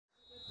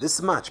This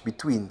match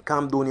between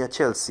Camdonia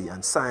Chelsea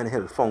and Sion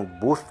Hill found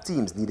both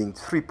teams needing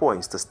 3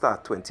 points to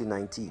start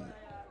 2019.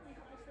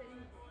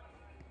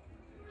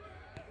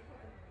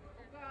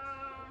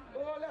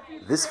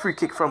 This free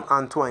kick from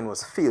Antoine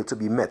was failed to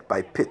be met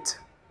by Pitt.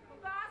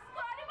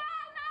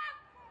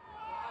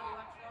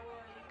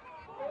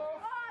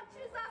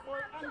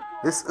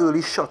 This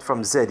early shot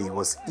from Zeddy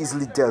was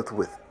easily dealt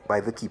with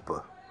by the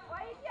keeper.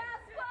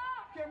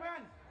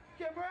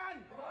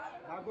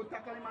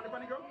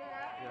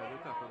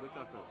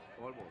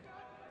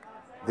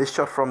 This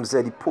shot from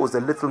Zeddy posed a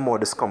little more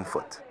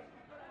discomfort.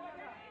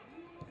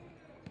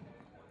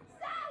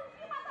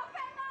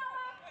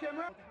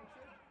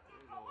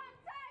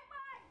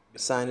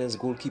 Sion Hill's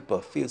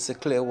goalkeeper fails a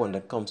clear one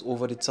that comes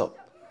over the top,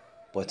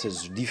 but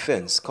his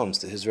defense comes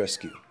to his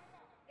rescue.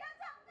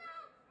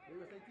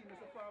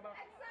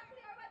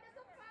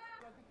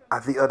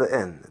 At the other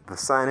end, the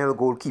Sion Hill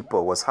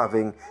goalkeeper was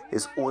having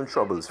his own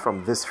troubles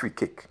from this free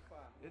kick.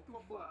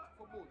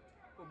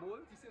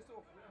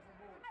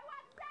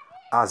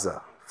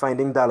 Azza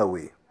finding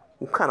Dalloway,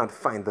 who cannot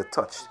find the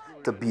touch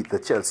to beat the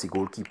Chelsea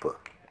goalkeeper.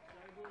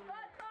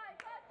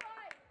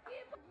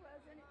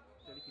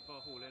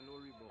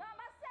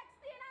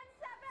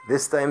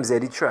 This time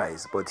Zeddy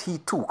tries, but he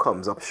too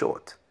comes up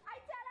short.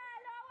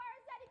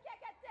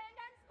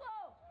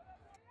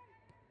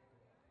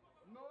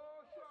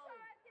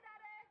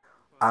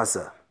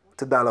 Azza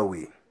to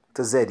Dalloway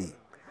to Zeddy,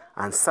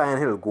 and Sion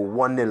Hill go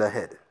 1-0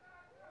 ahead.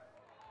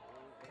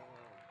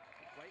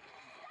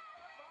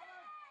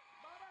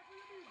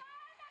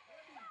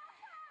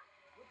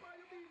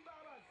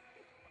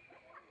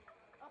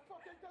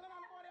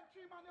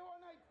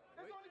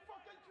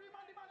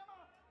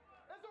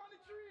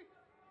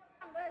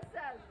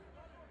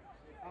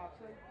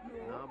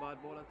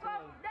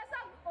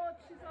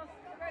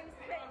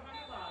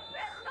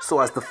 So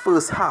as the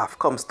first half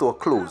comes to a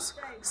close,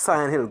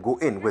 Sion Hill go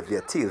in with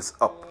their tails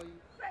up.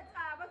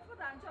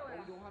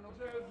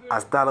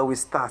 As Dalloway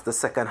starts the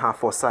second half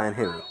for Sion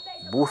Hill,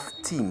 both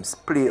teams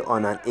play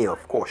on an air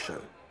of caution.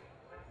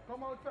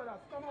 Come out,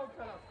 fellas, come out,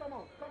 fellas, come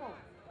out, come out.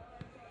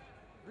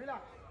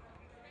 Relax.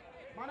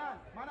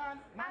 Manan.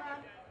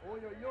 Oi,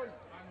 oi, oi.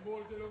 And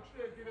ball to look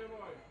straight to the boy.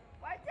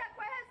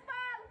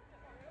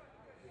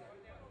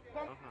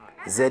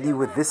 Zeddy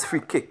with this free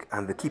kick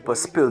and the keeper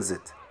spills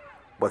it,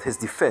 but his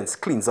defense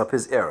cleans up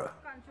his error.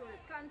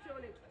 Control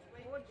it.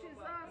 Oh, Jesus.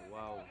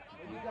 Wow.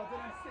 You guys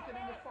are sitting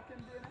in the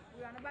fucking bin.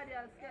 We are nobody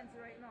else can see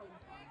right now.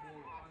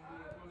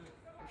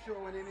 I'm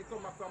sure when they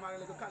come back from a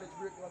little college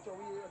break, that's how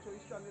we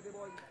stand with the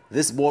boy.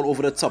 This ball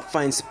over the top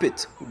finds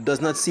Pitt, who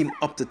does not seem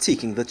up to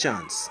taking the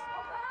chance.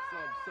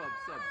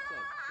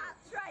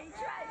 Try.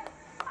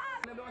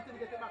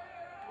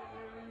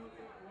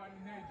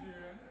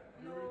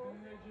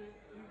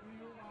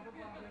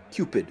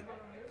 Cupid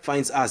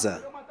finds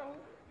Azza,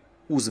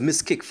 whose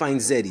missed kick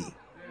finds Zeddy,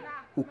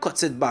 who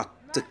cuts it back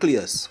to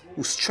Cleus,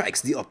 who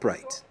strikes the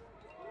upright.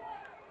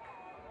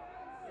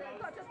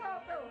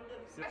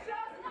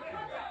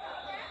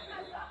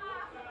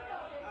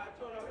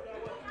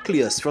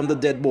 Cleus from the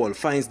dead ball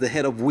finds the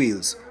head of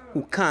Wales,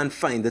 who can't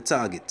find the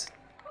target.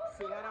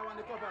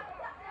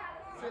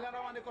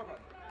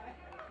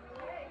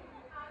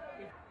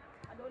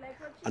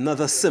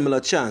 Another similar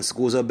chance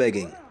goes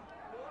a-begging.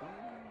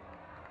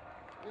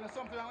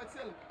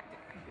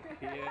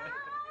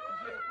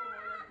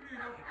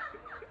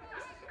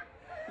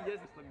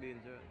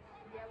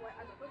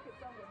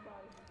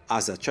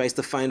 Azza tries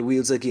to find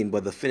Wales again,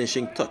 but the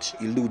finishing touch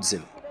eludes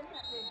him.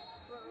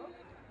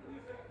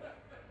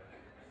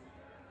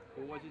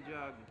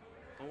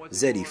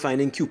 Zeddy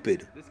finding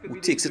Cupid, who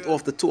takes it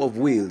off the toe of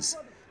Wales,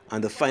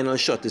 and the final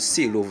shot is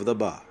sailed over the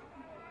bar.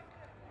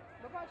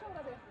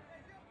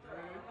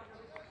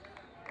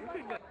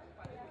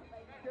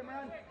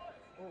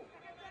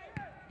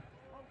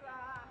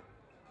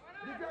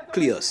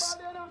 Cleus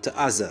to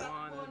Azza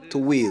to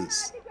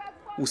Wales,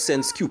 who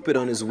sends Cupid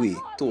on his way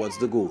towards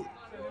the goal.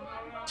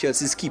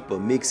 Chelsea's keeper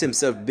makes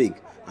himself big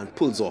and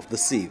pulls off the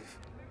save.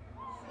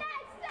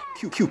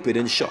 Cupid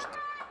in shock.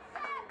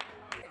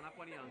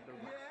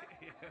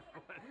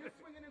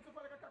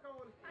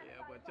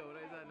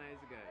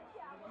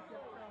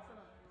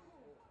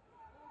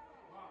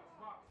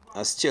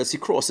 As Chelsea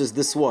crosses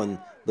this one,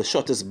 the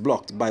shot is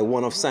blocked by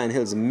one of Sion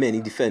Hill's many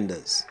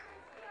defenders.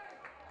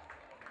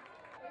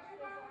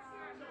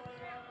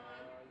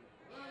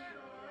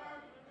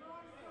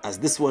 As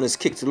this one is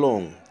kicked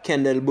long,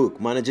 Kendall Burke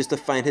manages to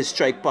find his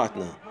strike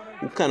partner,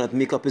 who cannot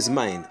make up his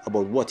mind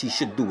about what he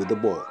should do with the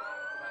ball.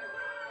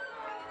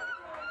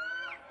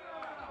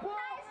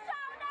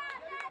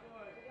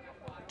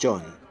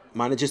 John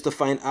manages to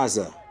find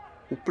Azza,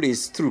 who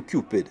plays through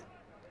Cupid.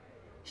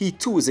 He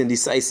too is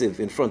indecisive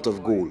in front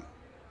of goal.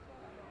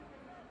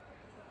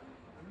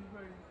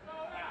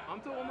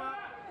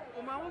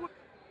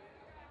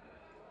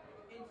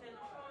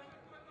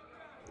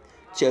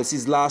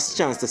 Chelsea's last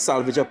chance to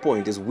salvage a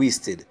point is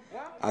wasted,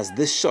 as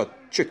this shot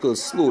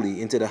trickles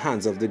slowly into the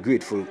hands of the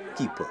grateful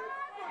keeper.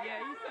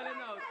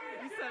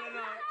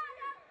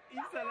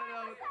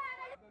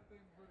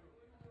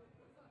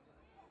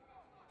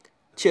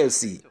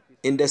 Chelsea,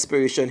 in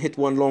desperation, hit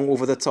one long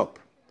over the top.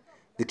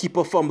 The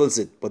keeper fumbles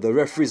it, but the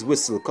referee's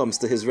whistle comes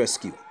to his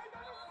rescue.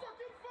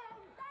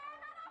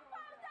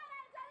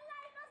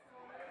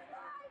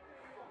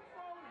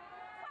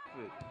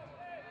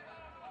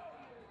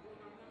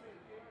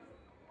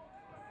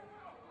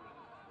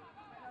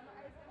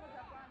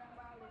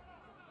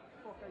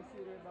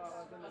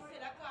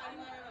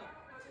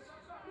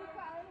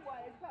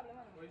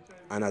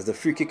 And as the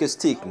free kick is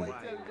taken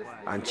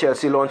and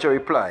Chelsea launch a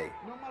reply,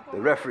 the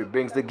referee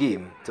brings the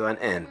game to an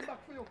end.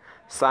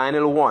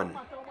 Sion 1,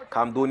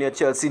 Camdonia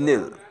Chelsea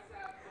 0.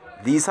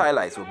 These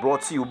highlights were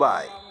brought to you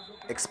by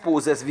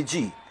Expose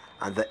SVG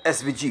and the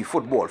SVG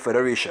Football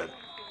Federation.